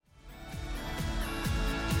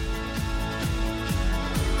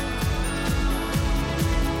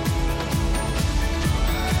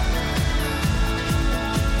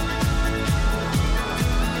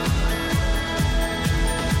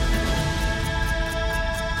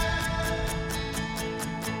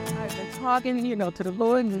talking, to the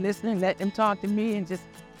Lord and listening, let him talk to me and just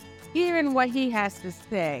hearing what he has to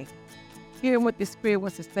say, hearing what the Spirit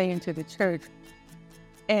wants to say into the church.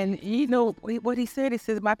 And what he said, he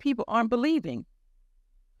says, my people aren't believing.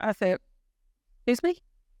 I said, excuse me?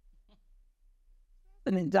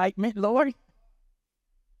 An indictment, Lord.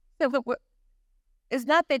 So, it's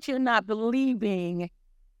not that you're not believing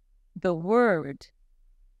the word.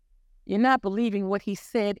 You're not believing what he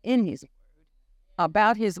said in his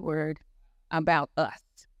word, about us.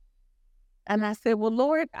 And I said, well,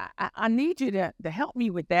 Lord, I need you to help me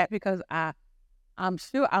with that, because I'm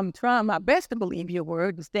sure I'm trying my best to believe your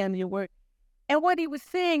word, to stand in your word. And what he was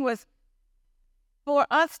saying was, for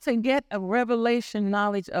us to get a revelation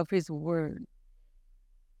knowledge of his word,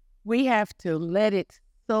 we have to let it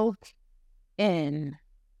soak in.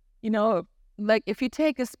 Like if you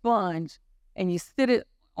take a sponge and you sit it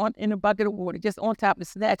in a bucket of water, just on top and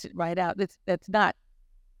snatch it right out, that's not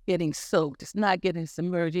getting soaked. It's not getting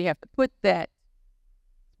submerged. You have to put that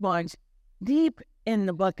sponge deep in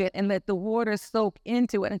the bucket and let the water soak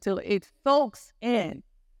into it until it soaks in.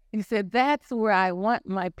 He said, that's where I want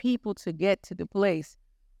my people to get to, the place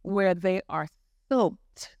where they are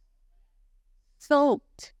soaked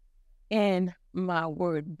in my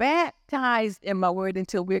word, baptized in my word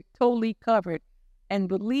until we're totally covered, and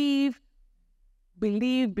believe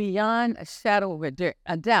beyond a shadow of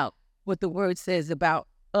a doubt what the word says about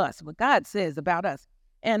us, what God says about us.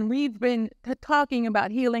 And we've been talking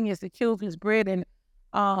about healing as the children's bread, and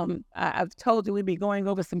I've told you we'd be going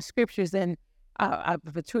over some scriptures, and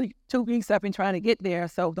for 2 weeks I've been trying to get there.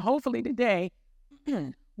 So hopefully today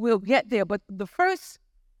we'll get there. But the first,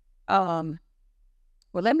 when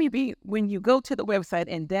you go to the website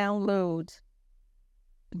and download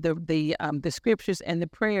the scriptures and the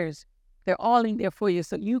prayers, they're all in there for you.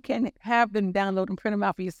 So you can have them download and print them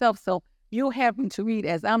out for yourself. So you'll have them to read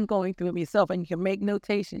as I'm going through them yourself, and you can make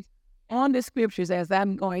notations on the scriptures as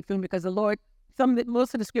I'm going through them, because the Lord,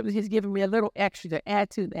 most of the scriptures, he's given me a little extra to add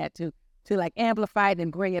to that, to like amplify it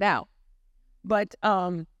and bring it out. But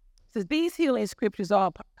so these healing scriptures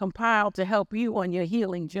are compiled to help you on your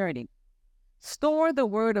healing journey. Store the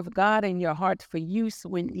word of God in your heart for use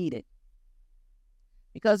when needed.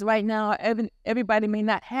 Because right now, everybody may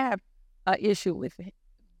not have an issue with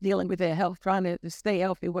dealing with their health, trying to stay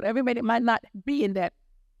healthy. Everybody might not be in that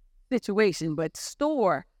situation, but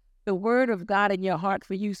store the word of God in your heart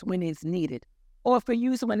for use when it's needed, or for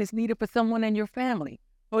use when it's needed for someone in your family,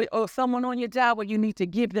 or someone on your job where you need to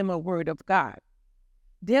give them a word of God.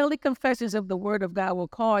 Daily confessions of the word of God will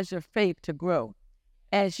cause your faith to grow.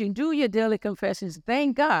 As you do your daily confessions,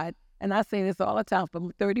 thank God, and I say this all the time,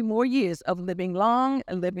 for 30 more years of living long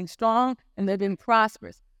and living strong and living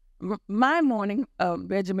prosperous. My morning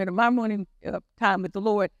regimen, or my morning time with the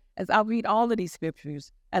Lord, as I read all of these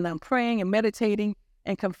scriptures, and I'm praying and meditating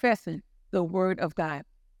and confessing the word of God.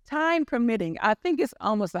 Time permitting, I think it's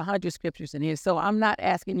almost 100 scriptures in here, so I'm not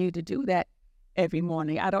asking you to do that every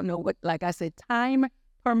morning. I don't know what, like I said, time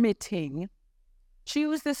permitting,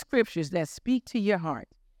 choose the scriptures that speak to your heart.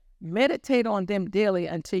 Meditate on them daily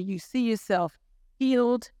until you see yourself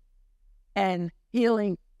healed and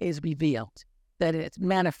healing is revealed, that it's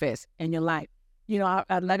manifest in your life.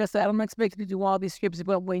 Like I said, I don't expect you to do all these scriptures,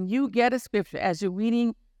 but when you get a scripture, as you're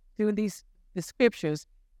reading through the scriptures,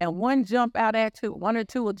 and one or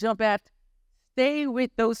two will jump out, stay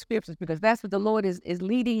with those scriptures, because that's what the Lord is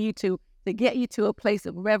leading you to get you to a place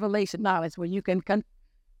of revelation knowledge where you can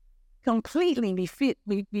completely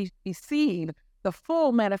receive the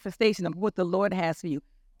full manifestation of what the Lord has for you.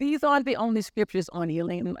 These aren't the only scriptures on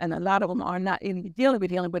healing, and a lot of them are not dealing with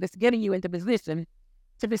healing, but it's getting you into position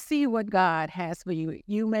to receive what God has for you.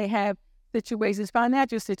 You may have situations,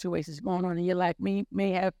 financial situations going on in your life. You may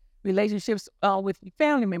have relationships with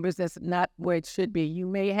family members that's not where it should be. You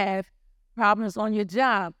may have problems on your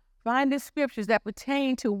job. Find the scriptures that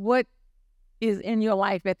pertain to what is in your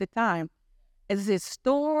life at the time. It says,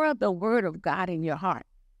 store the word of God in your heart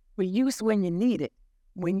for use when you need it.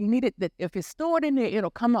 When you need it, that if it's stored in there,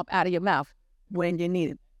 it'll come up out of your mouth when you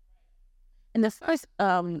need it. And the first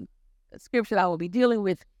scripture I will be dealing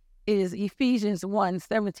with is Ephesians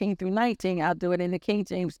 1:17-19. I'll do it in the King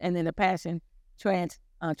James and in the Passion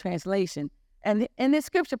translation. And in this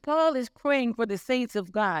scripture, Paul is praying for the saints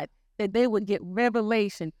of God that they would get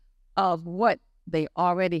revelation of what they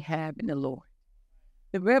already have in the Lord.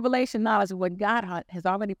 The revelation knowledge of what God has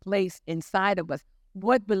already placed inside of us,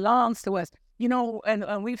 what belongs to us.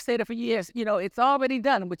 And we've said it for years, it's already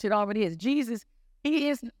done, which it already is. Jesus, he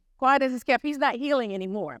is quiet as it's kept. He's not healing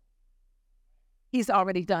anymore. He's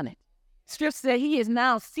already done it. Scripture said he is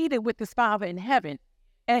now seated with his Father in heaven,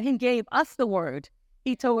 and he gave us the word.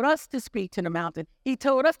 He told us to speak to the mountain. He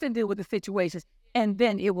told us to deal with the situations, and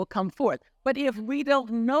then it will come forth. But if we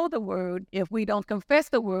don't know the word, if we don't confess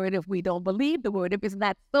the word, if we don't believe the word, if it's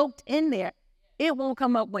not soaked in there, it won't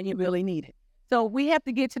come up when you really need it. So we have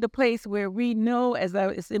to get to the place where we know,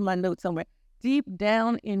 it's in my notes somewhere, deep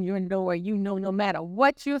down in your knower, you know, no matter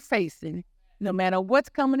what you're facing, no matter what's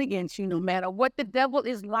coming against you, no matter what the devil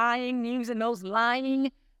is lying, using those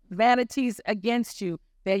lying vanities against you,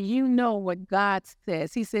 that you know what God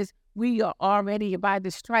says. He says, we are already, by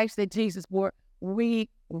the stripes that Jesus bore, we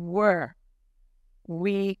were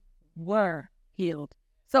healed.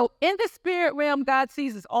 So in the spirit realm, God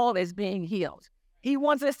sees us all as being healed. He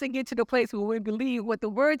wants us to get to the place where we believe what the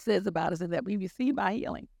word says about us and that we receive our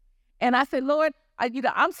healing. And I said, Lord,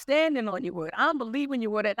 I'm standing on your word. I'm believing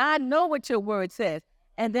your word, and I know what your word says.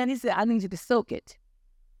 And then he said, I need you to soak it.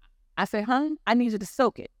 I said, I need you to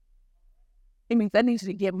soak it. It means I need you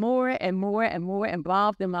to get more and more and more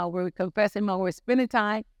involved in my word, confessing my word, spending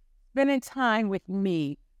time with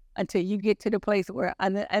me until you get to the place where,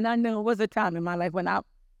 and I know it was a time in my life when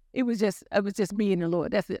it was just me and the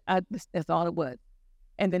Lord. That's it. That's all it was.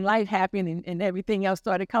 And then life happened and everything else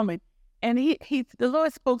started coming. And the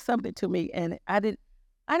Lord spoke something to me, and I didn't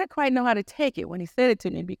quite know how to take it when he said it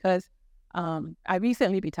to me, because I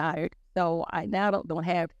recently retired. So I now don't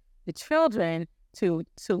have the children to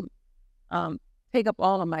take up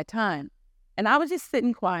all of my time. And I was just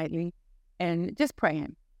sitting quietly and just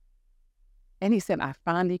praying. And he said, I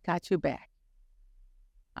finally got you back.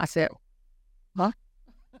 I said, huh?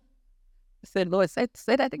 I said, Lord, say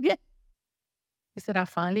that again. He said, I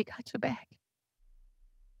finally got you back.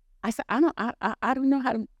 I said, I didn't know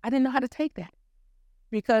how to take that.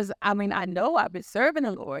 Because, I know I've been serving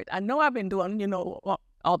the Lord. I know I've been doing,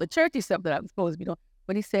 all the churchy stuff that I'm supposed to be doing.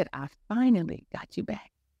 But he said, I finally got you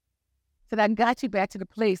back. He said, I got you back to the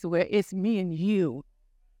place where it's me and you,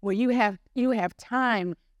 where you have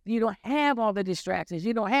time. You don't have all the distractions.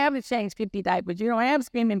 You don't have to change 50 diapers. You don't have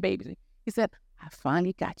screaming babies. He said, I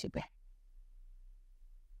finally got you back.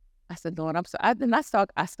 I said, Lord, I'm sorry.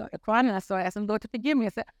 I started crying, and I started asking the Lord to forgive me. I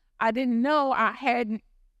said, I didn't know I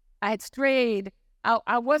had strayed.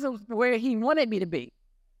 I wasn't where he wanted me to be.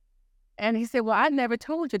 And he said, well, I never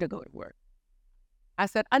told you to go to work. I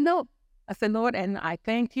said, I know. I said, Lord, and I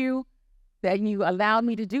thank you that you allowed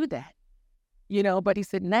me to do that. But he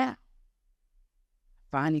said, now,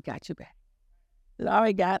 finally got you back. I said, all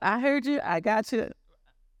right, God, I heard you. I got you.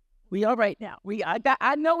 We all right now.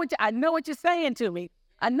 I know what you're saying to me.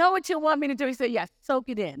 I know what you want me to do. He said, yes, soak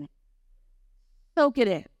it in. Soak it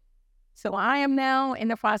in. So I am now in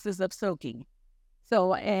the process of soaking.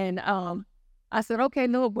 So, and I said, okay,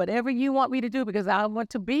 Lord, whatever you want me to do, because I want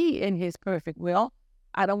to be in his perfect will.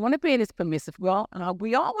 I don't want to be in his permissive will.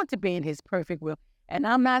 We all want to be in his perfect will. And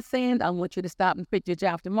I'm not saying I want you to stop and quit your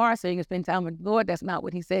job tomorrow so you can spend time with the Lord. That's not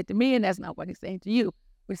what he said to me, and that's not what he's saying to you.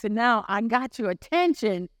 But he said, now I got your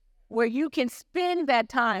attention where you can spend that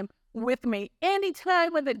time with me any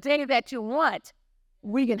time of the day that you want.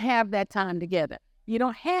 We can have that time together. You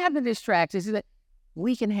don't have the distractions. He said,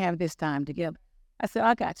 we can have this time together. I said,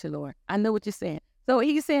 I got you, Lord. I know what you're saying. So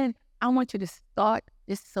he's saying, I want you to start,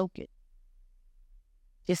 just soak it.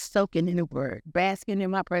 Just soaking in the word, basking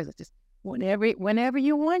in my presence. Just whenever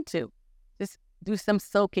you want to, just do some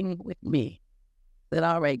soaking with me. I said,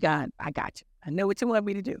 all right, God, I got you. I know what you want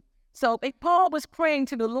me to do. So Paul was praying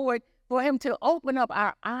to the Lord for him to open up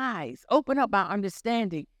our eyes, open up our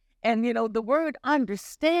understanding. And, the word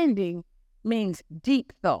understanding means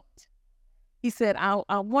deep thought. He said,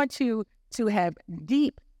 I want you to have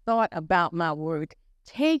deep thought about my word.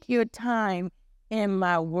 Take your time in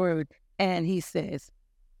my word. And he says,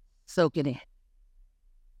 soak it in.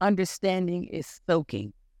 Understanding is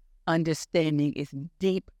soaking. Understanding is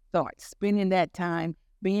deep thought. Spending that time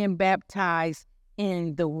being baptized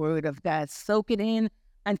in the word of God. Soak it in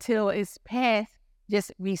until it's past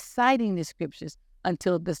just reciting the scriptures,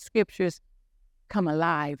 until the scriptures come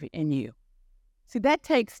alive in you. See, that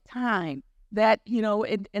takes time. That,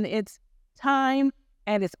 and it's time,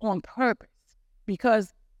 and it's on purpose,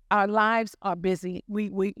 because our lives are busy.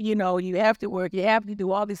 We you have to work, you have to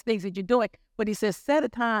do all these things that you're doing. But he says, set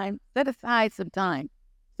aside some time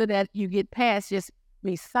so that you get past just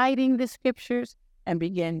reciting the scriptures and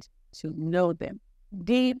begin to know them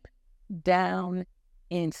deep down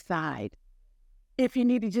inside. If you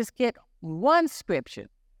need to just get one scripture,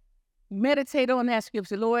 meditate on that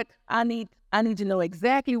scripture. Lord, I need to know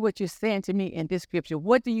exactly what you're saying to me in this scripture.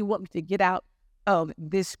 What do you want me to get out of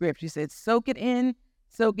this scripture? He said, soak it in,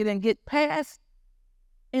 get past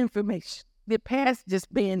information. Get past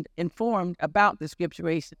just being informed about the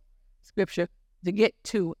scripture to get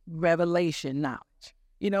to revelation knowledge.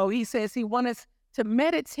 He says he wants us to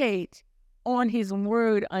meditate on his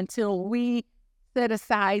word until we set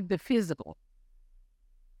aside the physical.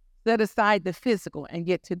 Set aside the physical and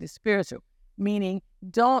get to the spiritual, meaning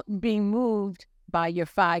don't be moved by your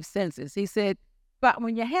five senses. He said, but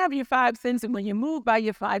when you have your five senses, when you move by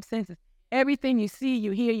your five senses, everything you see,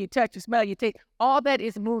 you hear, you touch, you smell, you taste, all that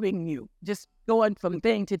is moving you, just going from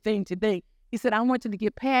thing to thing to thing. He said, I want you to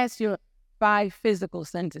get past your five physical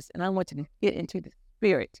senses, and I want you to get into the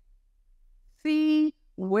spirit. See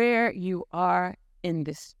where you are in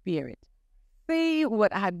the spirit. See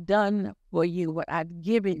what I've done for you, what I've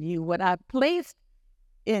given you, what I've placed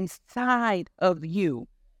inside of you.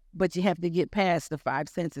 But you have to get past the five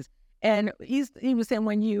senses. And he was saying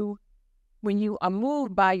when you are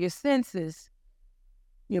moved by your senses,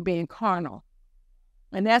 you're being carnal.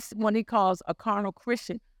 And that's what he calls a carnal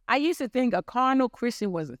Christian. I used to think a carnal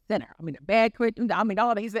Christian was a sinner. I mean, a bad Christian. I mean,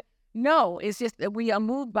 all that. He said, no, it's just that we are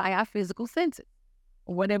moved by our physical senses.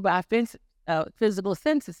 Whatever our physical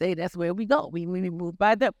senses say, that's where we go. We move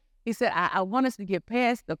by them. He said, I want us to get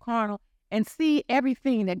past the carnal and see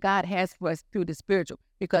everything that God has for us through the spiritual.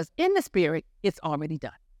 Because in the spirit, it's already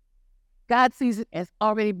done. God sees it as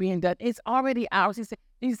already being done. It's already ours.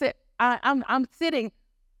 He said, I'm sitting,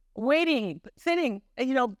 waiting,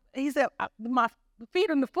 he said, my feet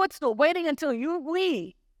on the footstool, waiting until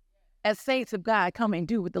we, as saints of God, come and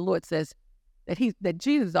do what the Lord says that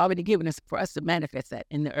Jesus has already given us for us to manifest that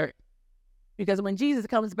in the earth. Because when Jesus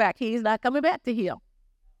comes back, he's not coming back to heal.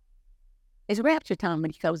 It's rapture time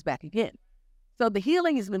when he comes back again. So the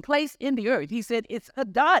healing has been placed in the earth. He said, it's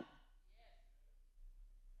done.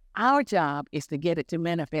 Our job is to get it to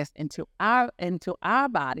manifest into our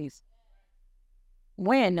bodies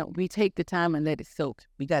when we take the time and let it soak.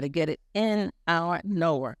 We got to get it in our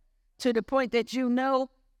knower to the point that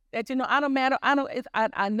I don't matter.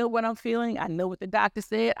 I know what I'm feeling. I know what the doctor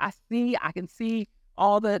said. I can see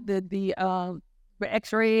all the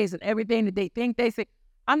x-rays and everything that they think they say.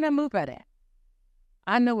 I'm not moved by that.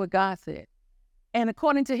 I know what God said. And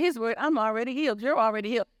according to his word, I'm already healed. You're already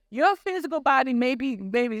healed. Your physical body may be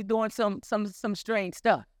doing some strange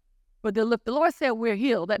stuff. But the Lord said we're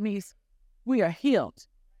healed. That means we are healed.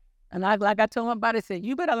 And like I told my body, I said,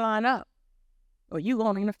 you better line up or you're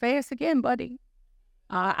going to fast again, buddy.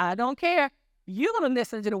 I don't care. You're going to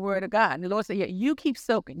listen to the word of God. And the Lord said, yeah, you keep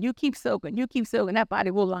soaking. You keep soaking. You keep soaking. That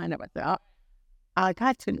body will line up. I said, I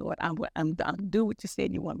got to know it. I'm do what you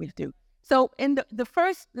said you want me to do. So in the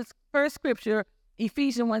first scripture,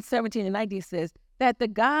 Ephesians 1:17-19 says that the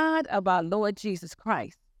God of our Lord Jesus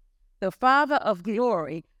Christ, the Father of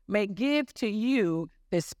glory, may give to you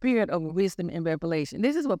the spirit of wisdom and revelation.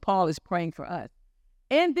 This is what Paul is praying for us.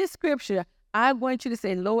 In this scripture, I want you to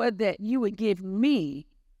say, Lord, that you would give me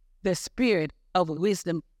the spirit of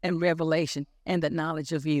wisdom and revelation and the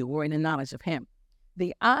knowledge of you, or in the knowledge of him.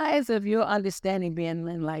 The eyes of your understanding be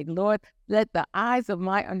enlightened. Lord, let the eyes of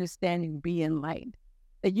my understanding be enlightened,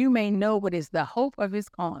 that you may know what is the hope of his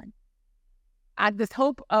calling. This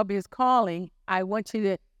hope of his calling, I want you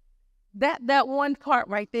to, that one part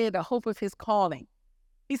right there, the hope of his calling.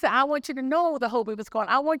 He said, I want you to know the hope of his calling.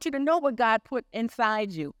 I want you to know what God put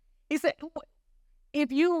inside you. He said,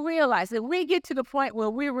 if you realize, if we get to the point where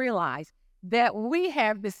we realize that we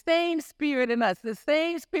have the same spirit in us, the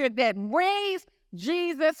same spirit that raised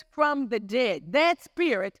Jesus from the dead, that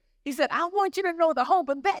spirit, he said, I want you to know the hope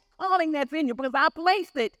of that calling that's in you, because I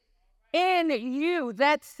placed it in you,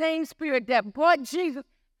 that same spirit that brought Jesus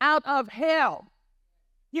out of hell.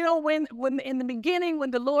 You know, when in the beginning,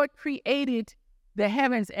 when the Lord created the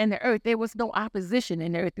heavens and the earth, there was no opposition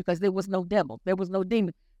in the earth because there was no devil, there was no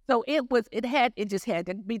demon. So it just had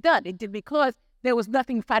to be done. It did, because there was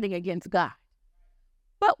nothing fighting against God.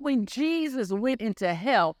 But when Jesus went into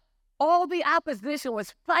hell, all the opposition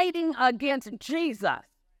was fighting against Jesus.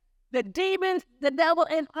 The demons, the devil,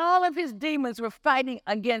 and all of his demons were fighting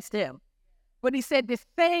against him. But he said, the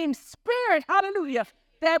same spirit, hallelujah,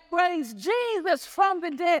 that brings Jesus from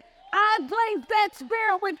the dead, I place that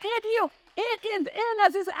spirit within you. It is in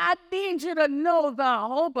us. I need you to know the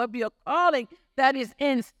hope of your calling that is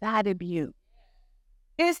inside of you.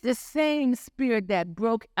 It's the same spirit that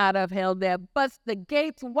broke out of hell, that bust the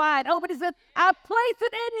gates wide open. He said, I place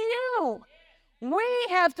it in you. We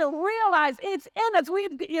have to realize it's in us.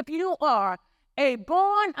 If you are a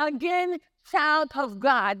born-again child of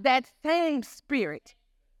God, that same spirit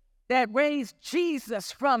that raised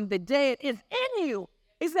Jesus from the dead is in you.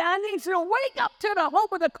 He said, I need you to wake up to the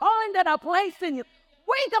hope of the calling that I placed in you.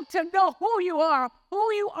 Wake up to know who you are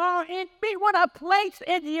in me, what I placed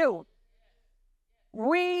in you.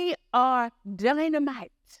 We are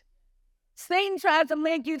dynamite. Satan tries to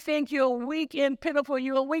make you think you're weak and pitiful,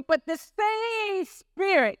 you're weak, but the same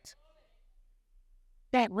spirit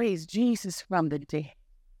that raised Jesus from the dead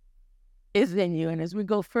is in you. And as we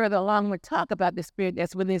go further along, we'll talk about the spirit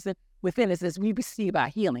that's within us as we receive our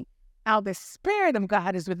healing. How the Spirit of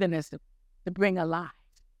God is within us to bring alive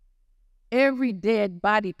every dead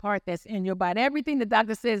body part that's in your body. Everything the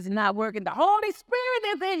doctor says is not working, the Holy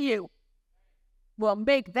Spirit is in you will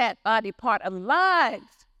make that body part alive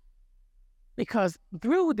because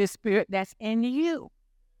through the Spirit that's in you.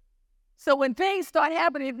 So when things start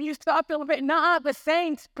happening, if you start feeling the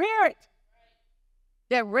same Spirit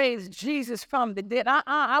that raised Jesus from the dead.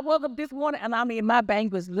 I woke up this morning and my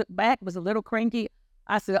back was a little cranky.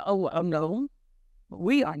 I said, oh no,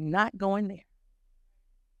 we are not going there.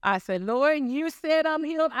 I said, Lord, you said I'm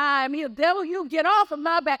healed. I am healed. Devil, you get off of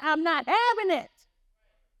my back. I'm not having it.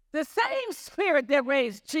 The same Spirit that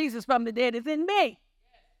raised Jesus from the dead is in me,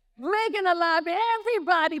 making alive every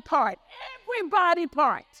body part,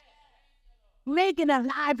 making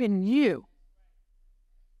alive in you.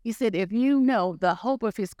 He said, if you know the hope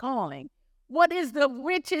of his calling, what is the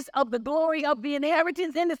riches of the glory of the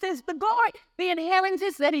inheritance? In the sense, the glory, the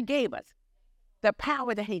inheritance that he gave us, the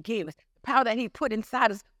power that he gave us, the power that he put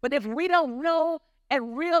inside us. But if we don't know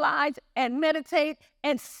and realize and meditate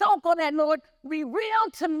and soak on that, Lord, reveal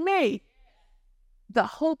to me the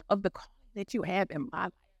hope of the calling that you have in my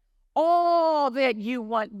life. All that you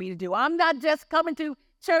want me to do. I'm not just coming to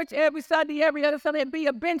church every Sunday, every other Sunday, and be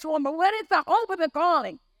a bench warmer. What is the hope of the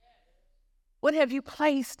calling? What have you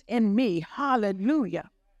placed in me?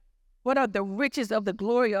 Hallelujah. What are the riches of the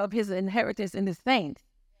glory of his inheritance in the saints?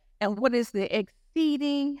 And what is the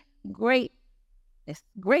exceeding greatness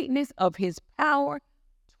of his power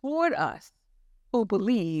toward us who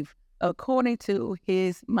believe according to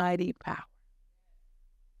his mighty power?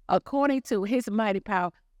 According to his mighty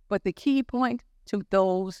power. But the key point, to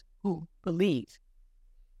those who believe.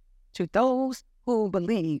 To those who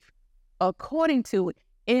believe, according to it,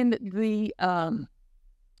 in the,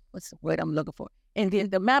 what's the word I'm looking for? In the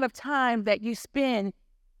amount of time that you spend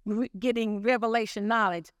getting revelation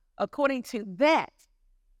knowledge, according to that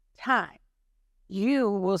time,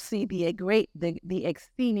 you will see the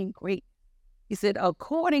exceeding great. He said,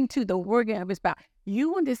 according to the working of his power,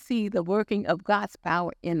 you want to see the working of God's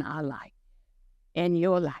power in our life, in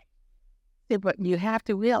your life. But you have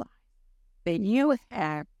to realize that you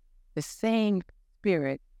have the same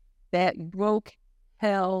Spirit that broke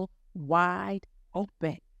hell wide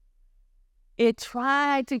open. It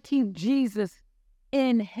tried to keep Jesus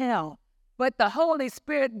in hell, but the Holy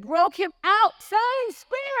Spirit broke him out. Same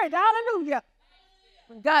Spirit, hallelujah.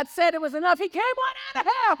 When God said it was enough, he came on out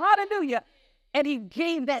of hell, hallelujah. And he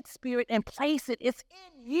gave that Spirit and placed it. It's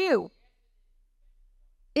in you.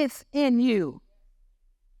 It's in you.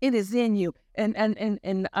 It is in you. And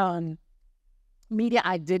media,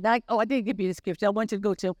 I did give you the scripture. I want you to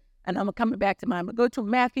go to, and I'm coming back to mine, but go to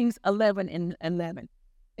Matthew 11 and 11.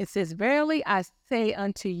 It says, verily I say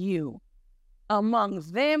unto you, among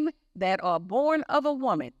them that are born of a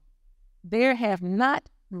woman, there have not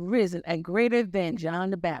risen a greater than John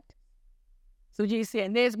the Baptist. So Jesus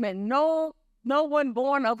said, there's been no one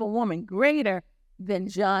born of a woman greater than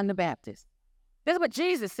John the Baptist. That's what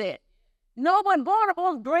Jesus said. No one born of a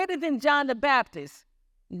woman greater than John the Baptist.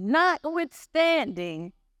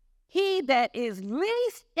 Notwithstanding, he that is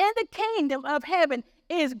least in the kingdom of heaven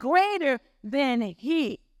is greater than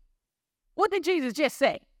he. What did Jesus just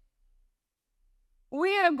say?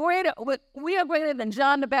 We are greater than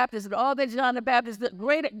John the Baptist, and all that John the Baptist,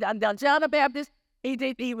 John the Baptist,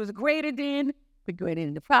 he was greater than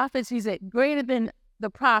the prophets. He said greater than the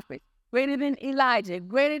prophets, greater than Elijah,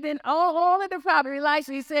 greater than all of the prophets.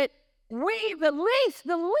 Elisha, he said, we the least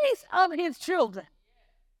of his children.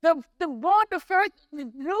 The first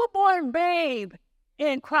newborn babe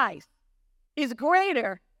in Christ is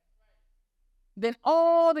greater than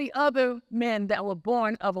all the other men that were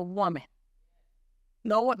born of a woman.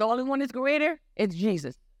 No, the only one that's greater is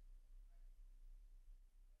Jesus.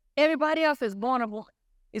 Everybody else is born of,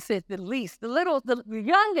 it says the least, the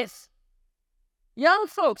youngest. Young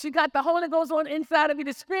folks, you got the Holy Ghost on the inside of you,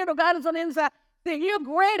 the Spirit of God is on the inside. Say, you're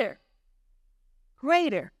greater.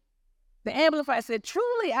 Greater. The Amplified said,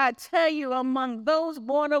 truly I tell you, among those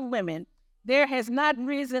born of women, there has not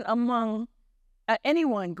risen among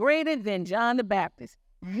anyone greater than John the Baptist.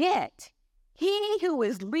 Yet, he who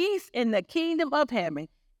is least in the kingdom of heaven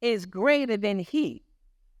is greater than he.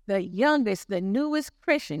 The youngest, the newest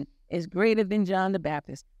Christian is greater than John the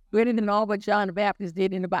Baptist, greater than all what John the Baptist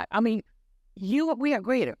did in the Bible. I mean, we are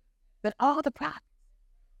greater than all the prophets.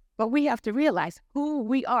 But we have to realize who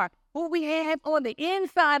we are, who we have on the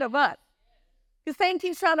inside of us. Because Satan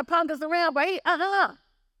keeps trying to punk us around, but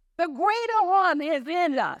the greater one is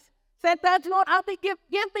in us. Said that, Lord,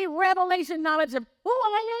 give me revelation knowledge of who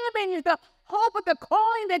I am and the hope of the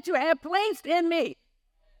calling that you have placed in me.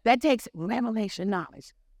 That takes revelation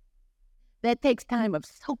knowledge. That takes time of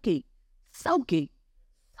soaking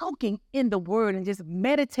in the word and just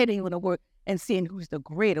meditating on the word and seeing who's the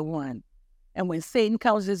greater one. And when Satan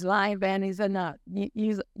comes his lying vanities or not,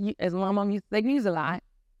 as long as he's a lie,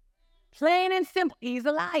 plain and simple, he's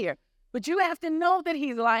a liar. But you have to know that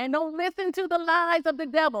he's lying. Don't listen to the lies of the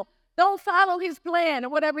devil. Don't follow his plan or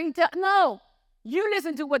whatever he tells. No, you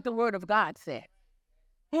listen to what the word of God said.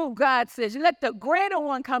 Who God says, let the greater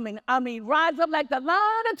one rise up like the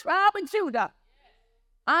Lion of tribe of Judah.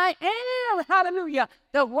 I am, hallelujah,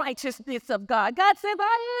 the righteousness of God. God says,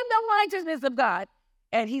 I am the righteousness of God.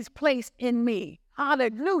 And he's placed in me.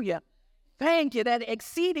 Hallelujah. Thank you that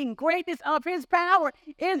exceeding greatness of his power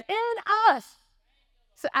is in us.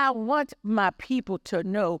 So I want my people to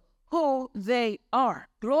know who they are.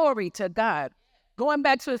 Glory to God. Going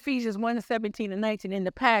back to Ephesians 1:17 and 19 in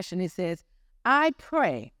the Passion, it says, I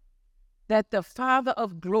pray that the Father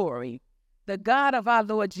of glory, the God of our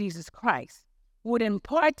Lord Jesus Christ, would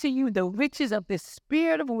impart to you the riches of the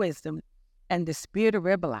spirit of wisdom and the spirit of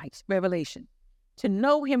revelation, to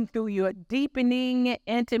know him through your deepening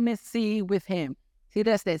intimacy with him. See,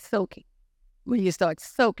 that's that soaking. When you start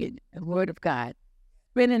soaking the word of God,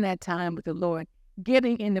 spending that time with the Lord,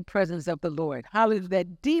 getting in the presence of the Lord. Hallelujah,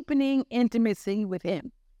 that deepening intimacy with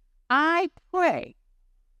him. I pray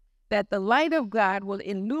that the light of God will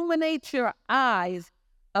illuminate your eyes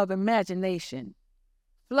of imagination,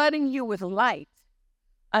 flooding you with light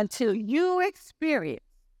until you experience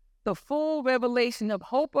the full revelation of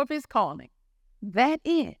hope of his calling. That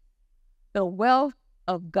is the wealth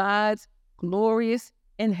of God's glorious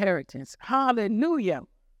inheritance. Hallelujah.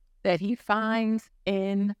 That he finds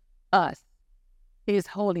in us, his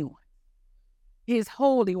Holy One. His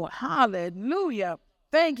Holy One. Hallelujah.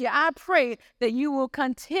 Thank you. I pray that you will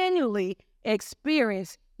continually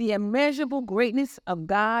experience the immeasurable greatness of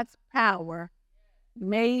God's power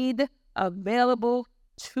made available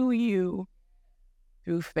to you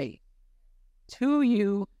through faith. To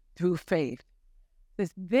you through faith.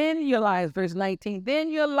 Then your lives, verse 19, then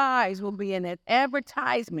your lives will be an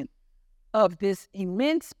advertisement of this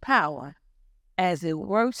immense power as it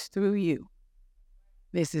works through you.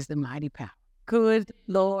 This is the mighty power. Good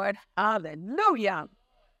Lord, hallelujah.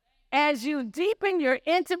 As you deepen your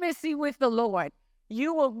intimacy with the Lord,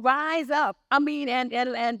 you will rise up.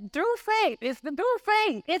 And through faith, it's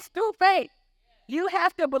through faith. You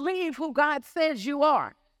have to believe who God says you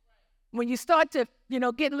are. When you start to,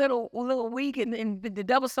 get a little weak and the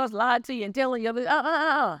devil starts lying to you and telling you,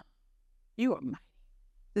 you are mighty.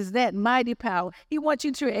 This is that mighty power. He wants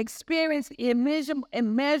you to experience the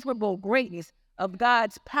immeasurable greatness of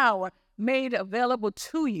God's power made available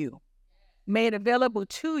to you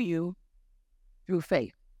through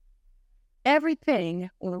faith. Everything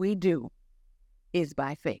we do is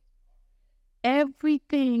by faith.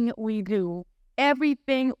 Everything we do,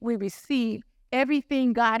 everything we receive,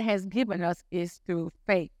 everything God has given us is through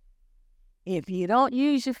faith. If you don't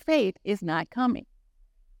use your faith, it's not coming.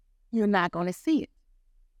 You're not going to see it.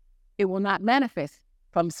 It will not manifest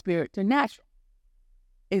from spirit to natural.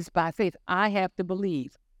 It's by faith. I have to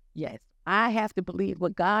believe. Yes, I have to believe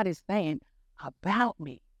what God is saying about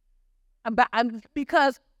me.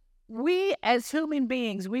 Because we as human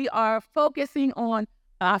beings, we are focusing on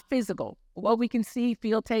our physical, what we can see,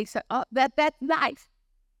 feel, taste. That's nice.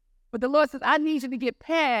 But the Lord says, I need you to get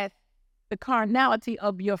past the carnality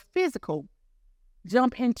of your physical,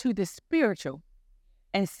 jump into the spiritual,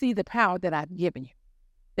 and see the power that I've given you.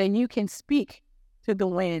 Then you can speak to the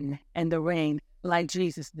wind and the rain like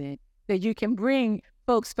Jesus did. That you can bring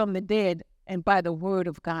folks from the dead and by the word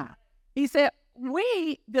of God. He said,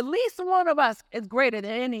 the least one of us is greater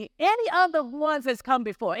than any other ones that's come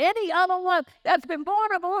before. Any other one that's been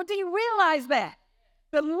born of a. Do you realize that?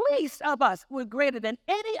 The least of us was greater than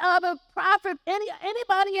any other prophet,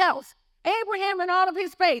 anybody else. Abraham and all of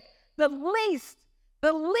his faith, the least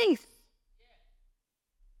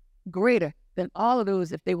greater than all of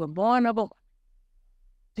those if they were born of a.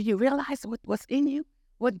 Do you realize what's in you?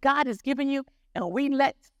 What God has given you? And we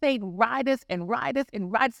let Satan ride us.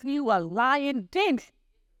 You are lying dinks.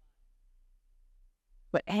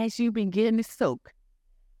 But as you begin to soak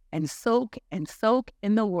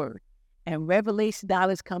in the word, and revelation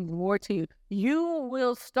knowledge comes more to you, you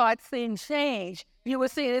will start seeing change. You will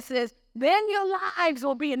see, it says, then your lives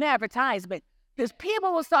will be an advertisement. Because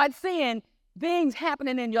people will start seeing things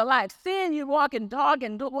happening in your life, seeing you walking,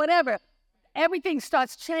 talking, whatever. Everything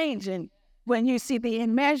starts changing. when you see the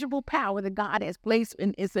immeasurable power that God has placed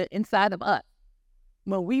inside of us,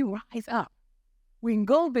 when we rise up, we can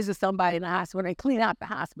go visit somebody in the hospital and clean out the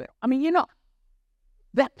hospital. I mean,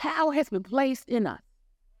 that power has been placed in us.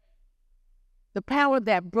 The power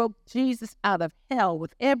that broke Jesus out of hell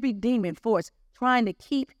with every demon force trying to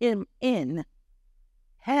keep him in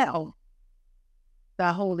hell.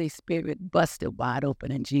 The Holy Spirit busted wide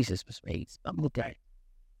open and Jesus was raised from the dead.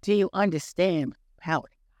 Do you understand power?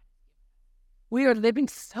 We are living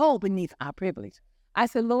so beneath our privilege. I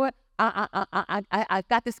said, Lord, I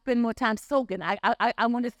got to spend more time soaking. I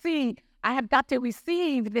want to see. I have got to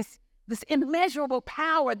receive this immeasurable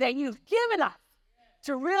power that you've given us,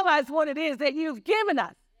 to realize what it is that you've given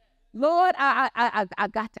us. Lord, I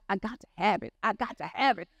got to have it. I got to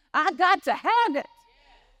have it. I got to have it.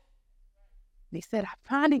 They said, I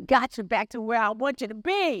finally got you back to where I want you to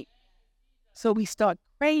be. So we start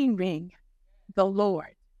craving the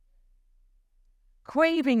Lord.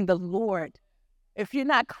 Craving the Lord. If you're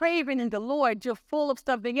not craving in the Lord, you're full of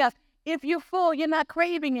something else. If you're full, you're not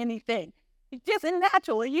craving anything. It's just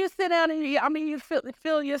natural. You sit down and you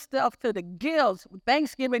fill yourself to the gills with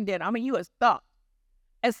Thanksgiving dinner. You are stuffed.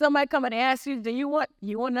 And somebody come and ask you, do you want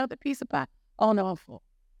another piece of pie? Oh no, I'm full.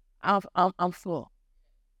 I'm full.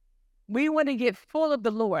 We want to get full of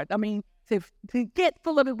the Lord. To get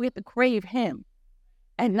full of it, we have to crave him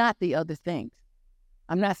and not the other things.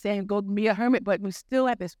 I'm not saying go be a hermit, but we still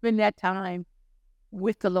have to spend that time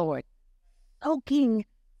with the Lord. Soaking.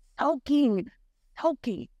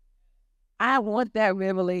 I want that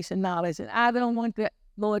revelation knowledge, and I don't want the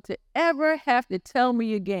Lord to ever have to tell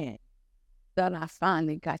me again that I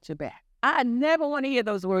finally got your back. I never want to hear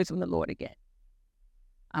those words from the Lord again.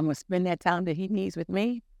 I'm going to spend that time that he needs with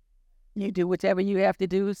me. You do whatever you have to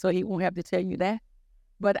do so he won't have to tell you that.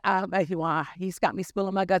 But he's got me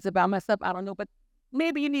spilling my guts about myself. I don't know, but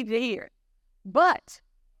maybe you need to hear it. But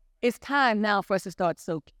it's time now for us to start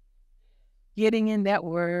soaking. Getting in that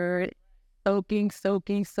word, soaking,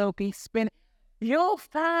 spinning. You'll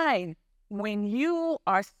find when you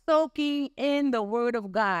are soaking in the word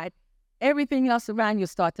of God, everything else around you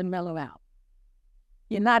start to mellow out.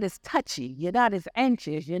 You're not as touchy. You're not as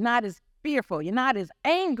anxious. You're not as fearful. You're not as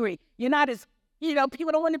angry. You're not as,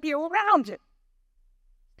 people don't want to be around you.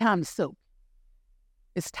 Time to soak.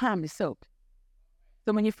 It's time to soak.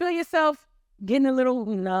 So when you feel yourself getting a little,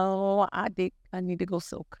 no, I need to go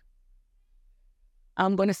soak.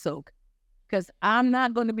 I'm going to soak. Because I'm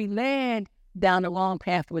not going to be led down the wrong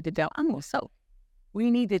path with the devil. I'm going to soak.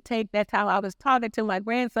 We need to take, that's how I was talking to my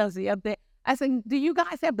grandsons the other day. I said, do you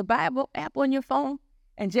guys have the Bible app on your phone?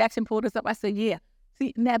 And Jackson pulled us up. I said, yeah.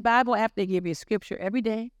 See, in that Bible app, they give you a scripture every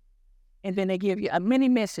day. And then they give you a mini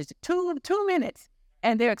message, two minutes.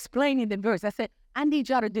 And they're explaining the verse. I said, I need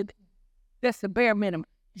y'all to do that. That's the bare minimum.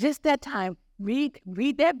 Just that time, read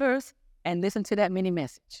that verse and listen to that mini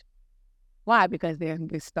message. Why? Because they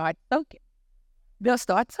start soaking. They'll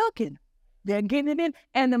start soaking. They're getting it in.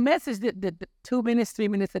 And the message, the 2 minutes, 3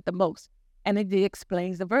 minutes at the most. And it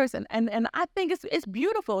explains the verse. And I think it's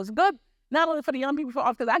beautiful. It's good, not only for the young people,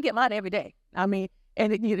 because I get mine every day. And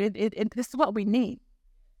this is what we need.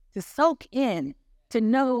 To soak in, to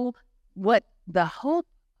know what the hope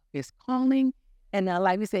is calling. And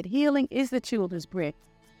like we said, healing is the children's bread.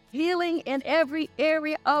 Healing in every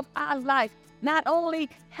area of our life. Not only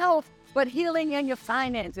health, but healing in your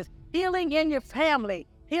finances. Healing in your family.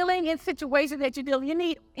 Healing in situations that you deal. You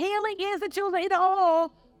need healing is the children. It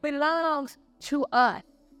all belongs to us.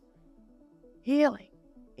 Healing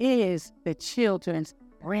is the children's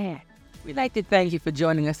bread. We'd like to thank you for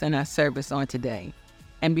joining us in our service on today.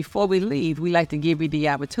 And before we leave, we'd like to give you the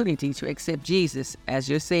opportunity to accept Jesus as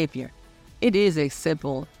your Savior. It is as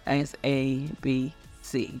simple as ABC.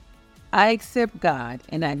 I accept God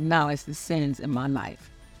and I acknowledge the sins in my life.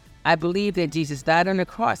 I believe that Jesus died on the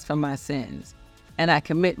cross for my sins, and I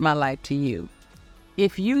commit my life to you.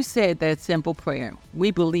 If you said that simple prayer,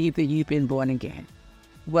 we believe that you've been born again.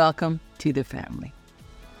 Welcome to the family.